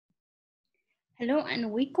Hello and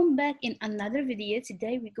welcome back in another video.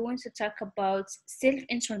 Today we're going to talk about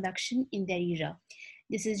self-introduction in Darija.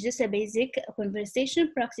 This is just a basic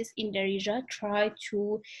conversation practice in Darija. Try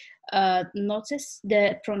to notice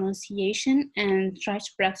the pronunciation and try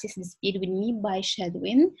to practice the speed with me by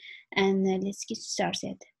shadowing. And let's get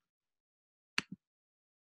started.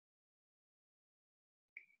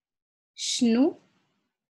 شنو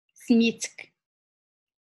سميتك؟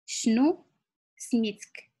 شنو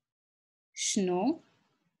سميتك؟ شنو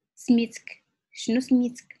سميتك؟ شنو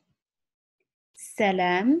سميتك؟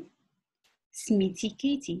 سلام سميتي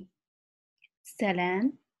كيتي.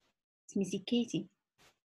 سلام سميتي كيتي.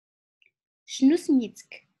 شنو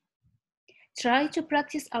سميتك؟ Try to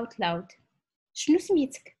practice out loud. شنو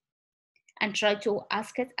سميتك? And try to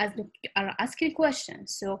ask it as you are asking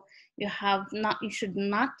questions. So you should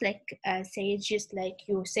not say it just like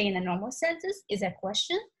you say in a normal sentence. Is a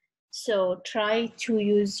question. So try to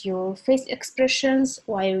use your face expressions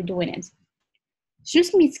while you're doing it. شنو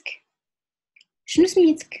سميتك؟ شنو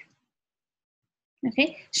سميتك؟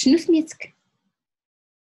 Okay, شنو سميتك?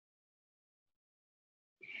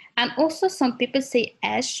 And also some people say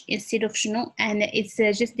ash instead of شنو, and it's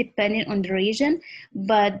just depending on the region,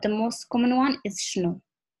 but the most common one is شنو.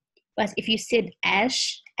 But if you said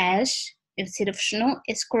ash instead of شنو,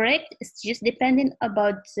 it's correct. It's just depending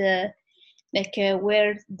about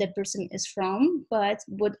where the person is from, but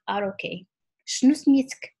both are okay. شنو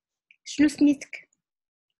سميتك؟ شنو سميتك؟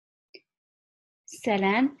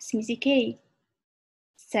 سلام سميتي كي.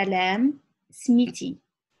 سلام سميتي.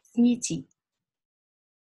 سميتي.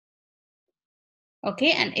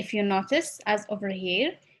 Okay, and if you notice, as over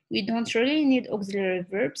here, we don't really need auxiliary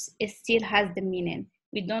verbs. It still has the meaning.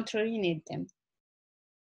 We don't really need them.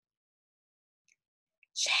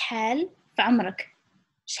 شحال في عمرك؟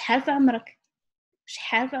 شحال في عمرك؟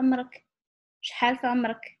 شحال في عمرك؟ شحال في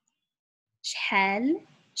عمرك؟ شحال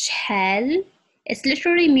شحال. It's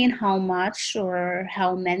literally mean how much or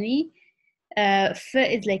how many. F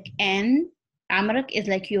is like N. عمرك is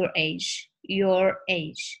like your age. Your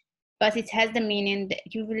age. But it has the meaning, the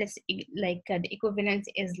equivalence, the equivalent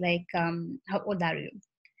is like how old are you?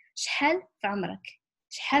 شحال في عمرك؟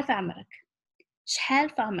 شحال في عمرك؟ شحال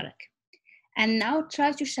في عمرك? And now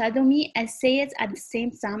try to shadow me and say it at the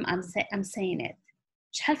same time I'm saying it.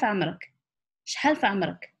 شحال في عمرك؟ شحال في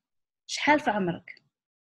عمرك؟ شحال في عمرك؟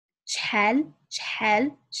 شحال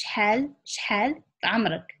شحال شحال شحال في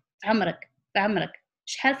عمرك؟ في عمرك في عمرك.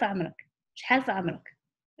 شحال في عمرك؟ شحال في عمرك.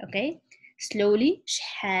 Okay? Slowly.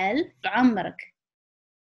 شحال في عمرك؟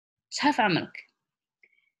 شحال في عمرك.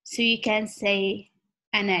 So you can say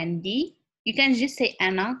أنا عندي. You can just say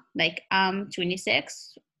أنا, like I'm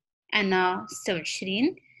 26. أنا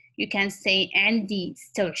 26. You can say عندي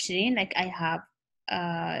 26, like I have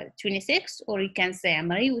 26, or you can say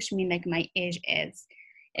عمري, which means like my age is.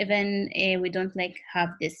 Even we don't have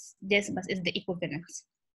this, but it's the equivalence.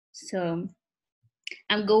 So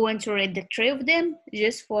I'm going to read the three of them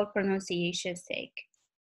just for pronunciation's sake.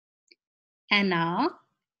 أنا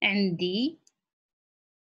عندي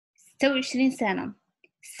 26 سنة.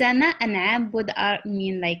 سنة and عام both are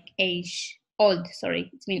mean like age. Old, sorry,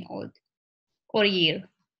 it mean old. Or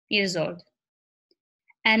years old.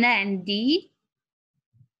 أنا عندي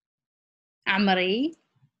عمري,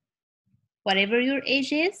 whatever your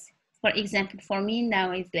age is. For example, for me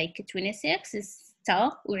now is like 26 is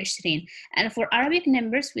 20. And for Arabic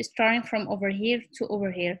numbers, we're starting from over here to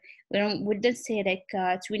over here. We wouldn't say like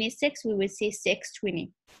 26, we would say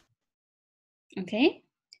 620. Okay?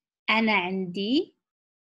 أنا عندي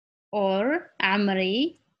or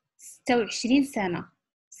عمري 26 سنة.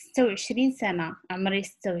 26 سنة. عمري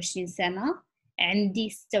 26 سنة. عندي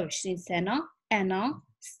 26 سنة. أنا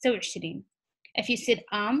 26. If you said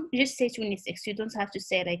just say 26. You don't have to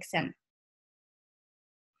say like سنة.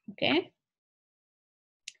 Okay?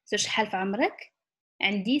 So شحال في عمرك؟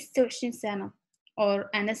 عندي 26 سنة. or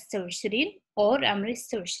أنا 26 or عمري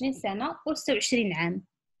 26 سنة or 26 عام.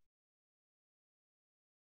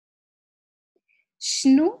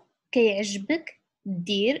 شنو كيعجبك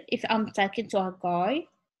دير if I'm talking to a guy.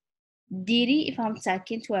 ديري if I'm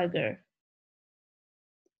talking to a girl.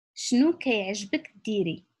 شنو كيعجبك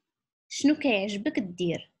ديري. شنو كيعجبك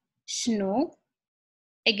دير. شنو.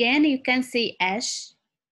 Again, you can say ash.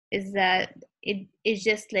 Is that it is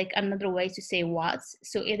just like another way to say what.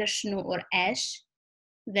 So either شنو or ash,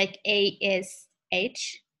 like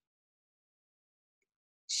ASH.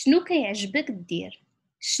 شنو كيعجبك دير.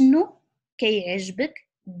 شنو كيعجبك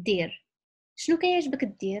دير. شنو كيعجبك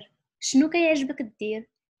دير. شنو كيعجبك دير.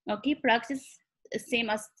 Okay, practice same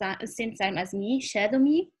time as me. Shadow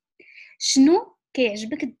me. شنو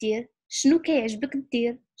كيعجبك دير. شنو كيعجبك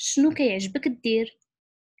دير. شنو كيعجبك دير؟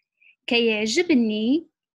 كيعجبني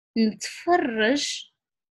نتفرج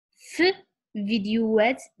في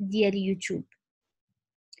فيديوهات ديال يوتيوب.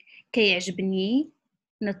 كيعجبني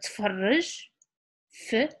نتفرج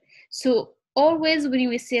في so always when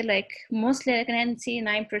we say like mostly like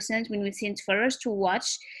 99% when we say نتفرج to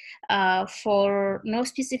watch for no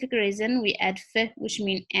specific reason we add في which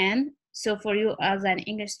mean and. So for you as an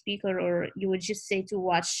English speaker, or you would just say to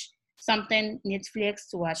watch something, Netflix,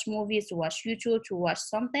 to watch movies, to watch YouTube, to watch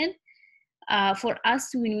something. For us,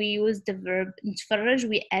 when we use the verb نتفرج,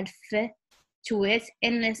 we add في to it,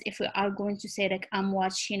 unless if we are going to say like I'm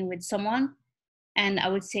watching with someone, and I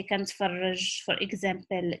would say كنتفرج for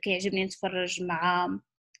example كيعجبني نتفرج مع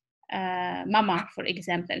mama for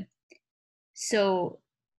example. So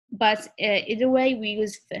but either way we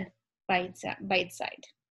use في by its side.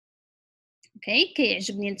 Okay,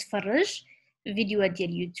 كيعجبني نتفرج فيديوهات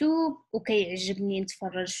ديال يوتيوب، وكيعجبني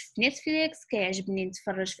نتفرج في نتفليكس، كيعجبني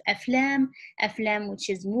نتفرج في أفلام which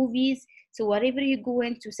is movies. So whatever you're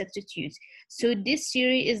going to substitute. So this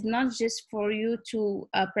series is not just for you to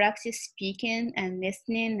practice speaking and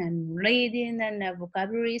listening and reading and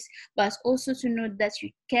vocabularies, but also to know that you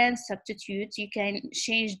can substitute, you can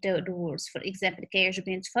change the words. For example,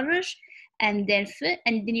 كيعجبني نتفرج and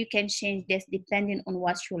then you can change this depending on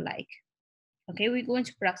what you like. Okay, we're going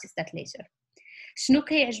to practice that later. شنو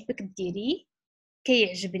كيعجبك ديري؟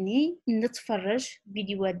 كيعجبني نتفرج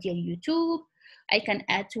فيديوهات ديال يوتيوب. I can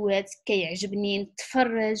add to it كيعجبني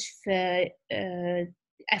نتفرج في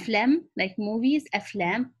أفلام like movies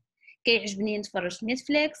أفلام. كيعجبني نتفرج في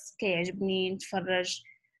نتفليكس. كيعجبني نتفرج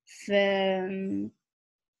في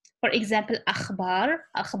for example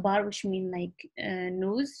أخبار which mean like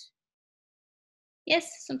news.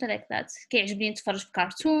 Yes, something like that. كيعجبني نتفرج في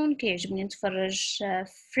كرتون، كيعجبني نتفرج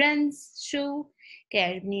friends show،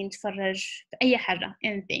 كيعجبني نتفرج في أي حاجة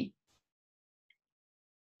anything.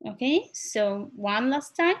 Okay, so one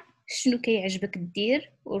last time. شنو كيعجبك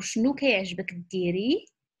دير وشنو كيعجبك ديري؟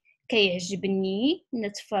 كيعجبني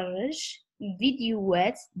نتفرج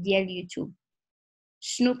فيديوهات ديال يوتيوب.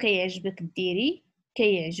 شنو كيعجبك ديري؟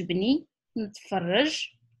 كيعجبني نتفرج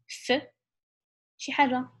في شي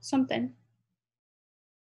حاجة something.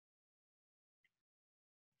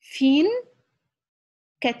 فين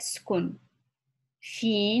كتسكن؟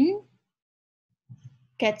 فين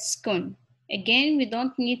كتسكن. Again, we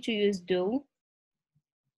don't need to use do.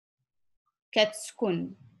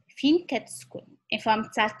 كتسكن. فين كتسكن. If I'm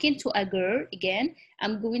talking to a girl, again,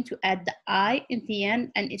 I'm going to add the I in the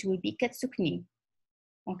end and it will be كتسكني.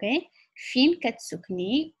 Okay? فين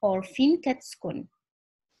كتسكني or فين كتسكن.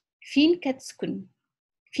 فين كتسكن.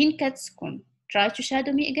 فين كتسكن. Try to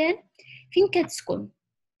shadow me again. فين كتسكن.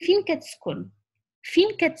 فين كتسكن.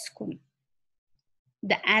 فين كتسكن.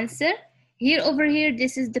 The answer here over here,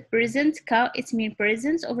 this is the present. It's mean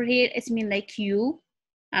present. Over here, it's mean like you.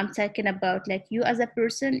 I'm talking about like you as a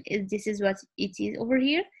person. This is what it is over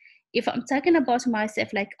here. If I'm talking about myself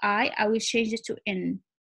like I will change it to in.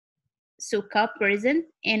 So present,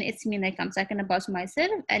 and it's mean like I'm talking about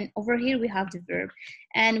myself. And over here we have the verb.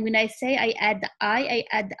 And when I say I add the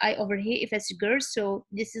I over here if it's a girl. So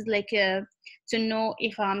this is like to know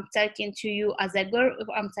if I'm talking to you as a girl, if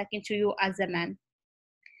I'm talking to you as a man.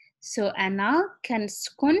 So أنا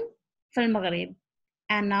كنسكن في المغرب.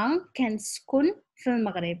 أنا كنسكن في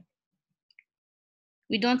المغرب.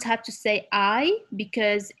 We don't have to say I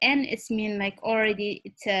because N is mean like already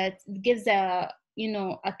it gives a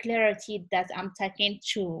a clarity that I'm talking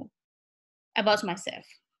to about myself.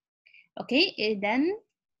 Okay, then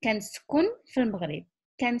كنسكن في المغرب.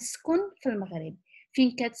 كنسكن في المغرب.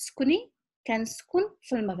 فين كتسكني؟ كنسكن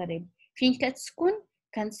في المغرب. فين كتسكن؟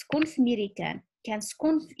 كنسكن في ميريكان.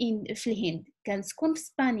 كنسكن في الهند. كنسكن في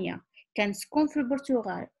اسبانيا. كنسكن في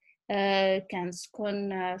البرتغال. كنسكن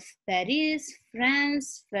في باريس، في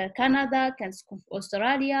فرنسا، في كندا. كنسكن في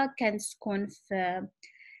استراليا. كنسكن في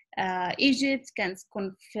Egypt.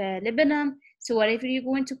 كنسكن في لبنان. So whatever you're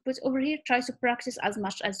going to put over here, try to practice as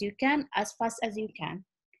much as you can, as fast as you can.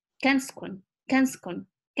 Kanskun, kanskun,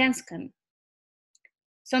 kanskun.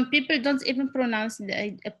 Some people don't even pronounce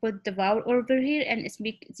put the vowel over here, and it's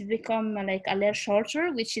become like a little shorter,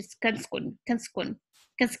 which is kanskun, kanskun,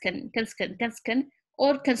 kanskun, kanskun, kanskun,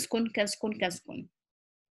 or kanskun, kanskun, kanskun.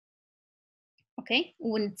 Okay,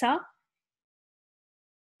 وانت,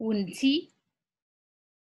 وانتي,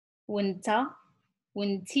 وانت,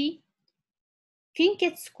 وانتي. فين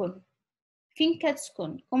كتسكن؟ فين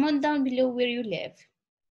كتسكن? Comment down below where you live.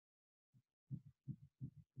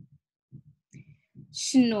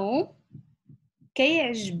 شنو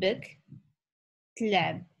كيعجبك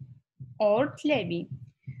تلعب or تلعبي؟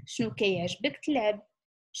 شنو كيعجبك تلعب؟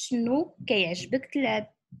 شنو كيعجبك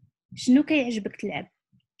تلعب؟ شنو كيعجبك تلعب؟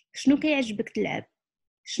 شنو كيعجبك تلعب؟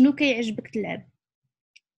 شنو كيعجبك تلعب؟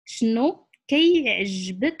 شنو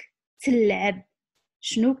كيعجبك تلعب؟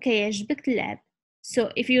 شنو كيعجبك تلعب؟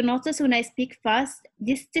 So if you notice when I speak fast,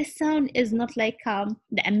 this T sound is not like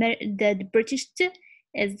the British T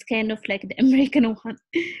is kind of like the American one.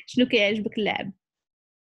 شنو كيعجبك تلعب?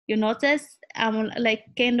 You notice I'm like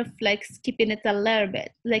kind of like skipping it a little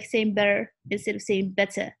bit, like saying better instead of saying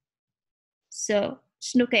better. So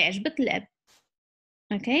شنو كيعجبك تلعب؟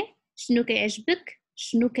 Okay? شنو كيعجبك؟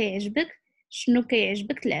 شنو كيعجبك؟ شنو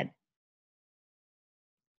كيعجبك تلعب؟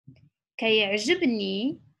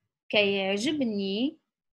 كيعجبني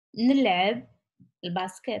نلعب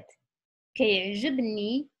الباسكت.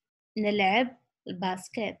 كيعجبني نلعب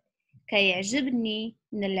الباسكت. كيعجبني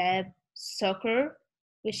نلعب soccer,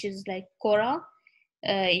 which is like كرة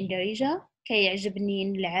in Darija. كيعجبني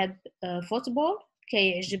نلعب فوتبول.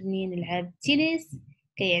 كيعجبني نلعب تنس.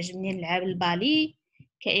 كيعجبني نلعب البالي.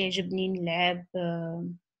 كيعجبني نلعب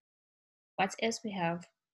what else we have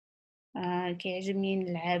كيعجبني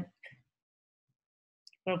نلعب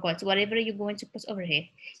forgot whatever you're going to put over here.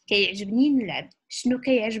 كيعجبني نلعب. شنو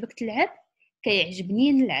كيعجبك تلعب؟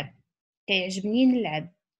 كيعجبني نلعب. كيعجبني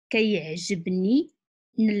نلعب. كيعجبني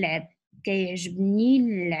نلعب. كيعجبني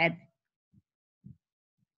نلعب.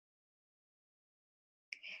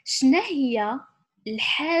 شنو هي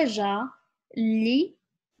الحاجة اللي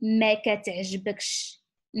ما كتعجبكش؟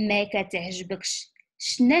 ما كتعجبكش.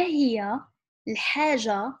 شنو هي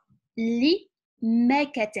الحاجة اللي ما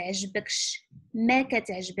كتعجبكش؟ ما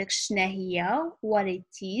كتعجبكش. شنو هي what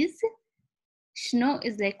it is. شنو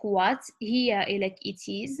is like what. هي like it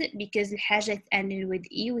is because الحاجة ended with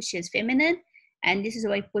e which is feminine, and this is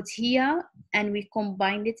why I put here and we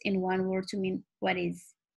combined it in one word to mean what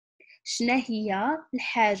is. شنو هي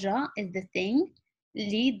الحاجة is the thing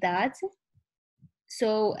اللي that.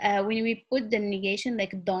 So when we put the negation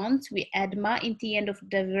like don't, we add ma in the end of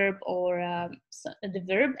the verb or the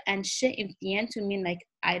verb and sh in the end to mean like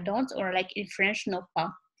I don't, or like in French no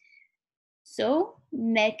pas. So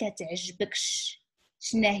ما كتعجبكش.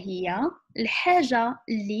 شنو هي الحاجة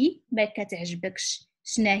اللي ما كتعجبكش؟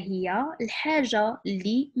 شنو هي الحاجة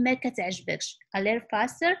اللي ما كتعجبكش؟ a little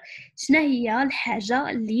faster. شنو هي الحاجة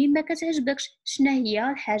اللي ما كتعجبكش؟ شنو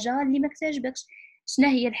هي الحاجة اللي ما كتعجبكش؟ شنو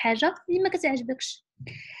هي الحاجة اللي ما كتعجبكش؟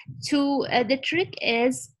 To the trick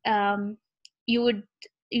is you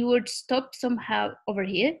would stop somehow over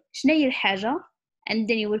here. شنو هي الحاجة and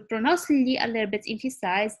then you would pronounce li a little bit,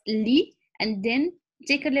 emphasize li, and then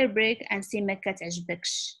take a little break and say ما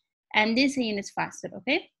كتعجبكش, and then saying it faster.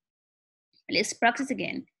 Okay, let's practice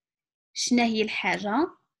again. شنو هي الحاجة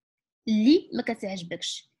اللي ما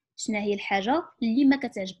كتعجبكش؟ شنو هي الحاجة اللي ما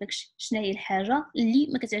كتعجبكش؟ شنو هي الحاجة اللي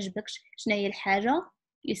ما كتعجبكش؟ شنو هي الحاجة.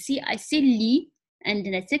 You see I say li and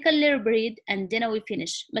then I take a little break and then I will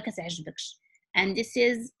finish ما كتعجبكش, and this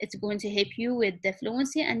is it's going to help you with the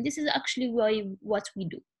fluency, and this is actually what we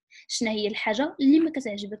do. شنو هي الحاجة اللي ما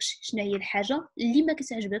كتعجبكش؟ شنو هي الحاجة اللي ما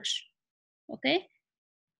كتعجبكش؟ Okay,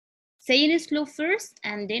 say it slow first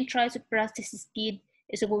and then try to practice speed.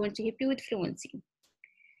 It's going to help you with fluency.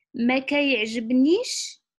 ما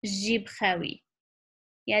كيعجبنيش جيب خاوي.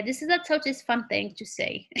 Yeah, this is a totally fun thing to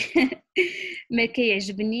say. ما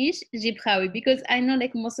كيعجبنيش جيب خاوي, because I know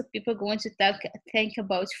like most of people going to think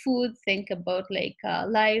about food, think about like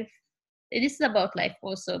life. This is about life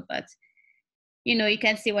also, but you know, you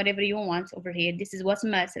can say whatever you want over here. This is what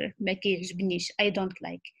matters. ما كيعجبنيش I don't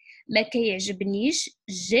like. ما كيعجبنيش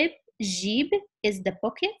جيب is the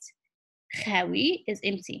pocket, خاوي is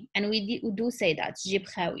empty, and we do say that جيب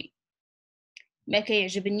خاوي. ما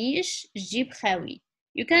كيعجبنيش جيب خاوي.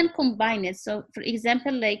 You can combine it. So for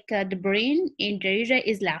example, like the brain in Darija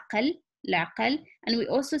is العقل, and we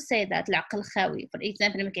also say that العقل خاوي. For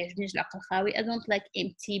example, ما كيعجبنيش العقل خاوي. I don't like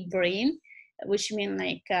empty brain, which mean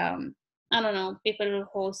like I don't know, people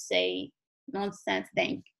who say nonsense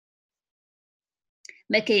thing.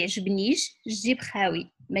 ما كيعجبنيش جيب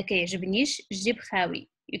خاوي. ما كيعجبنيش جيب خاوي.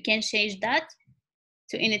 You can change that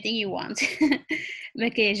to anything you want. ما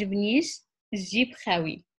كيعجبنيش جيب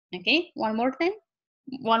خاوي. Okay, one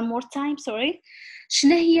more time, sorry.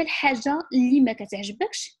 شنو هي الحاجة اللي ما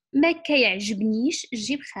كتعجبكش؟ ما كيعجبنيش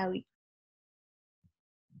جيب خاوي.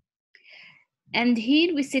 And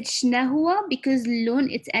here we said شنو هو because اللون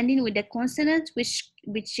it's ending with a consonant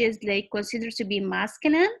which is like considered to be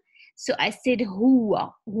masculine. So I said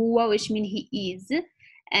هو which means he is,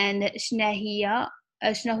 and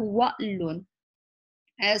شنو هو اللون.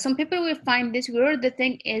 Some people will find this weird. The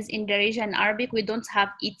thing is, in Darija and Arabic, we don't have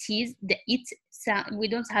it is, the it we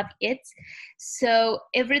don't have it. So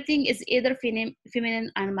everything is either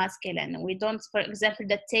feminine and masculine. We don't, for example,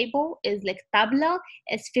 the table is like tabla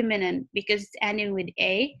is feminine because it's ending with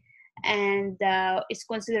a, and it's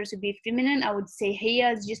considered to be feminine. I would say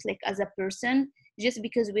here is just like as a person, just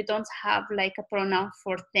because we don't have like a pronoun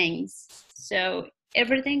for things. So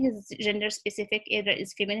everything is gender specific, either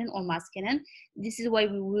is feminine or masculine. This is why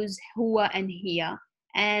we use huwa and hiya,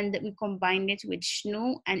 and we combine it with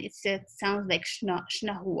shnu, and it sounds like shna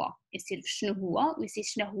huwa. Instead of shnu huwa, we say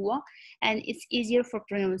shna huwa, and it's easier for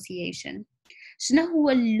pronunciation. شنو هو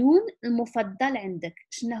اللون المفضل عندك؟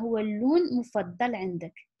 شنو هو اللون المفضل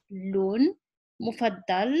عندك؟ لون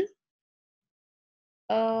مفضل.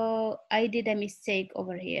 I did a mistake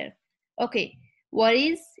over here. Okay, what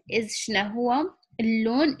is شنو هو؟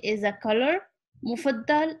 اللون is a color.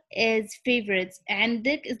 مفضل is favorites.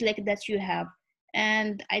 عندك is like that you have.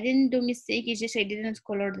 And I didn't do mistake, it's just I didn't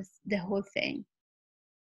color the whole thing.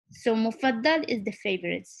 So مفضل is the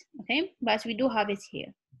favorites, okay? But we do have it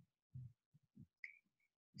here.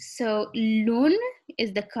 So لون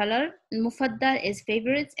is the color, مفضل is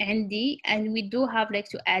favorites, عندي, and we do have like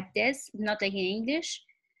to add this, not like in English.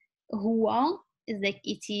 هو is like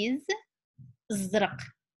it is. الزرق,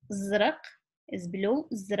 الزرق is blue,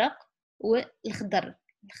 الزرق, والخضر,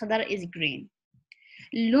 الخضر is green.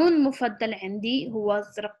 اللون المفضل عندي هو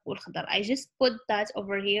الزرق والخضر. I just put that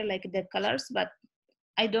over here like the colors, but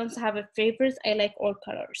I don't have a favorite. I like all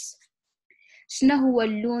colors. شنو هو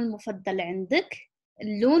اللون المفضل عندك؟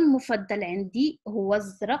 اللون المفضل عندي هو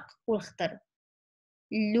الزرق والخضر.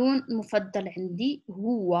 اللون المفضل عندي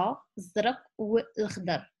هو الزرق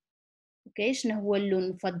والخضر. اوكي، شنو هو اللون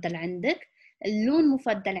المفضل عندك؟ اللون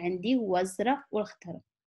المفضل عندي هو الزرق والخضر.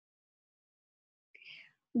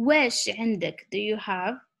 واش عندك؟ do you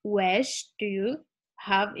have؟ واش do you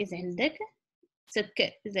have is عندك. So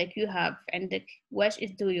it's like you have عندك. واش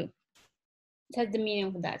is do you. That's the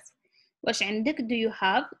meaning of that. واش عندك do you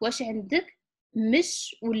have. واش عندك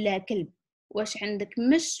مش ولا كلب. واش عندك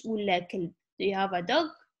مش ولا كلب. Do you have a dog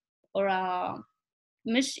or a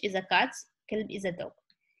مش is a cat, كلب is a dog.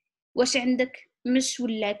 واش عندك مش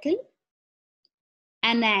ولا كلب.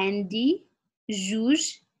 أنا عندي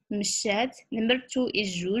جوج مشات. Number 2 is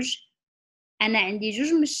جوج. أنا عندي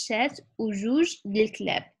جوج مشات وجوج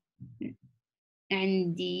للكلاب.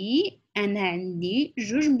 أنا عندي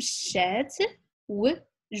جوج مشات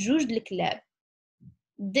وجوج للكلاب.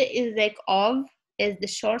 The is like of is the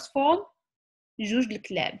short form. جوج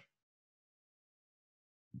للكلاب.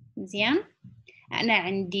 مزيان. أنا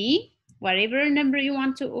عندي whatever number you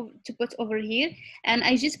want to put over here, and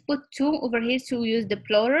I just put 2 over here to use the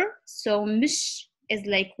plural. So مش is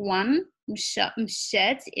like one,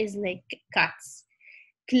 مشات is like cats.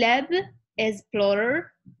 كلاب is plural.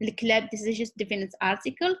 الكلاب, this is just definite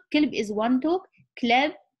article. كلب is one dog.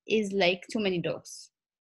 كلاب is like too many dogs.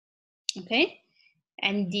 Okay,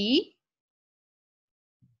 عندي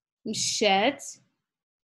مشات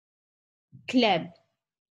كلاب.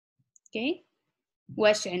 Okay,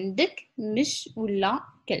 واش عندك مش ولا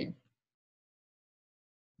كلب.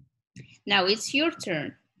 Now it's your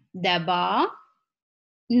turn. دابا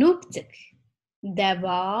نوبتك.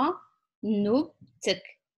 دابا نوبتك.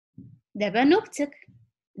 دابا نوبتك.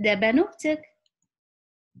 دابا نوبتك.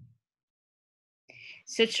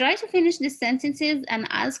 So try to finish the sentences and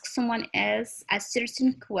ask someone else a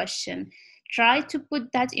certain question. Try to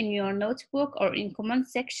put that in your notebook or in comment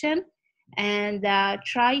section, and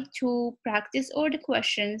try to practice all the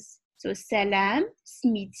questions. So Salam,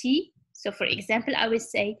 smiti. So for example, I will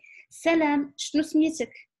say Salam, شنو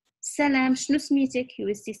سميتك? Salam, شنو سميتك? You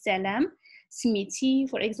will say Salam, smiti.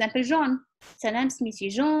 For example, John. Salam, smiti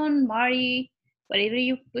John, Mari, whatever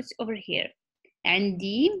you put over here.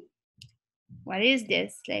 عندي, what is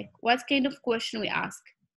this? Like, what kind of question we ask?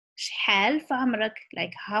 شحال في عمرك?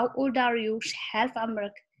 Like, how old are you? شحال في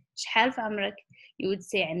عمرك? شحال في عمرك? You would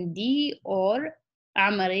say عندي or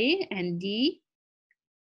عمري, عندي,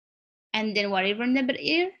 and then whatever number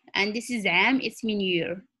year, and this is عام, it's mean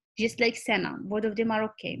year, just like سنة. Both of them are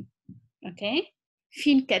okay. Okay.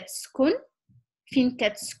 فين كتسكن? فين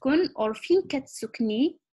كتسكن or فين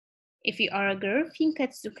كتسكني? If you are a girl, فين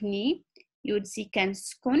كتسكني? You would say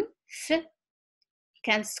كنسكن في.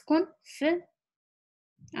 كنسكن في.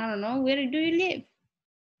 I don't know, where do you live?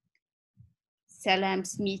 Salam,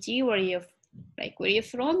 smiti, where are you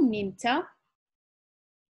from? Nimta.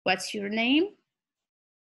 What's your name?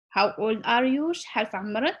 How old are you? شحال في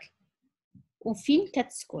عمرك؟ وفين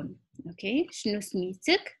كتسكن؟ Okay, شنو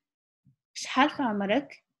سميتك؟ شحال في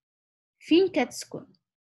عمرك؟ فين كتسكن؟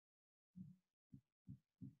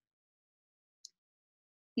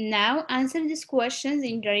 Now answer these questions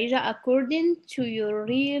in Darija according to your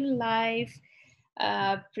real life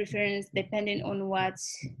preference, depending on what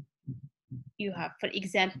you have. For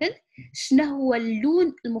example, شنو هو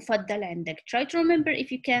اللون المفضل عندك? Try to remember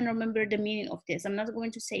if you can remember the meaning of this. I'm not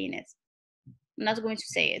going to say it. I'm not going to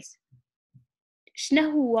say it. شنو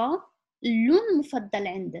هو اللون المفضل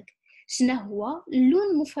عندك؟ شنو هو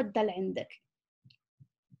اللون المفضل عندك؟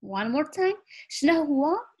 One more time. شنو هو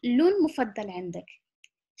اللون المفضل عندك؟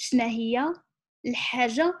 شنو هي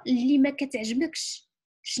الحاجة اللي ما كتعجبكش؟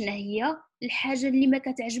 شنو هي الحاجة اللي ما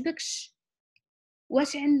كتعجبكش؟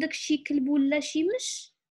 واش عندك شي كلب ولا شي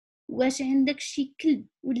مش؟ واش عندك شي كلب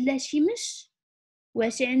ولا شي مش؟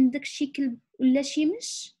 واش عندك شي كلب ولا شي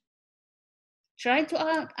مش؟ Try to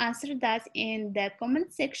answer that in the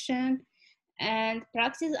comment section and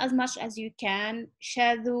practice as much as you can.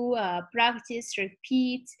 Shadow, practice,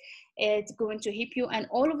 repeat. It's going to help you, and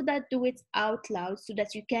all of that, do it out loud so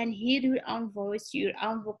that you can hear your own voice, your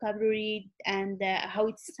own vocabulary, and how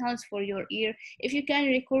it sounds for your ear. If you can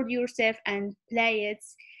record yourself and play it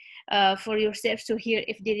for yourself to hear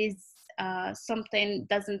if there is something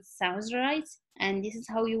doesn't sound right, and this is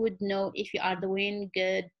how you would know if you are doing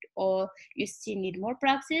good or you still need more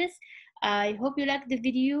practice. I hope you liked the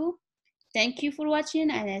video. Thank you for watching,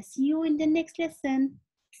 and I'll see you in the next lesson.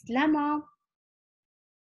 Salam.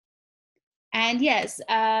 And yes,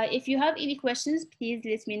 if you have any questions, please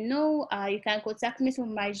let me know. You can contact me through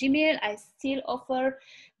my Gmail. I still offer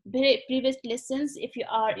previous lessons if you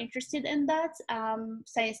are interested in that.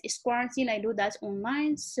 Since it's quarantine, I do that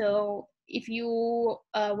online. So if you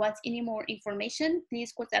want any more information,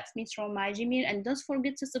 please contact me through my Gmail, and don't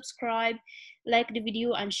forget to subscribe, like the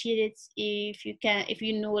video, and share it if you can. If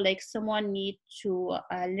you know like someone need to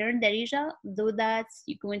learn Darija, do that.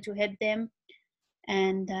 You're going to help them.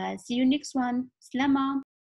 And see you next one. Slama.